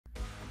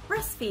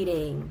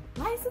Breastfeeding.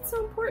 Why is it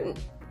so important?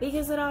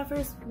 Because it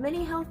offers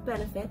many health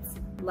benefits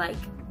like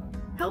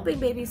helping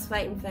babies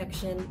fight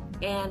infection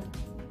and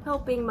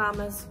helping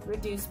mamas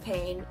reduce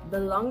pain. The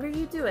longer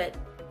you do it,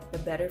 the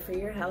better for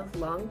your health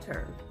long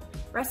term.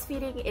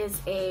 Breastfeeding is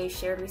a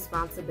shared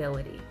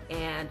responsibility,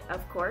 and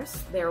of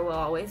course, there will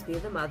always be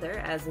the mother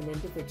as an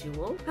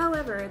individual.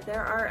 However,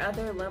 there are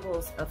other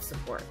levels of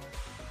support.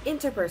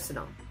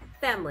 Interpersonal,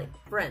 family,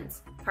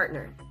 friends,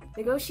 partner.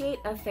 Negotiate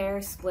a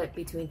fair split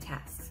between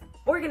tasks.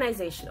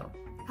 Organizational,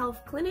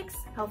 health clinics,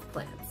 health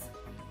plans.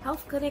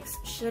 Health clinics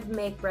should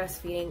make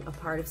breastfeeding a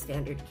part of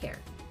standard care.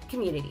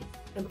 Community,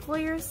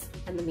 employers,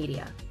 and the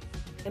media.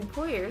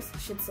 Employers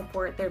should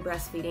support their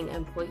breastfeeding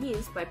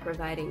employees by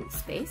providing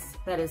space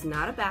that is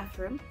not a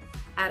bathroom,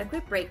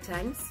 adequate break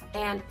times,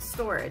 and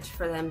storage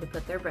for them to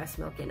put their breast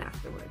milk in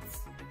afterwards.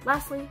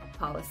 Lastly,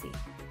 policy.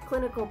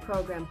 Clinical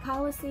program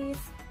policies,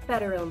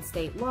 federal and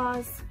state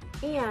laws,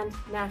 and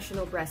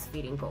national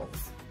breastfeeding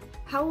goals.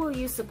 How will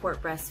you support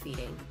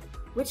breastfeeding?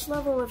 Which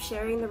level of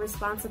sharing the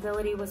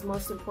responsibility was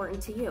most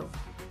important to you?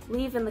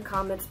 Leave in the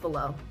comments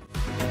below.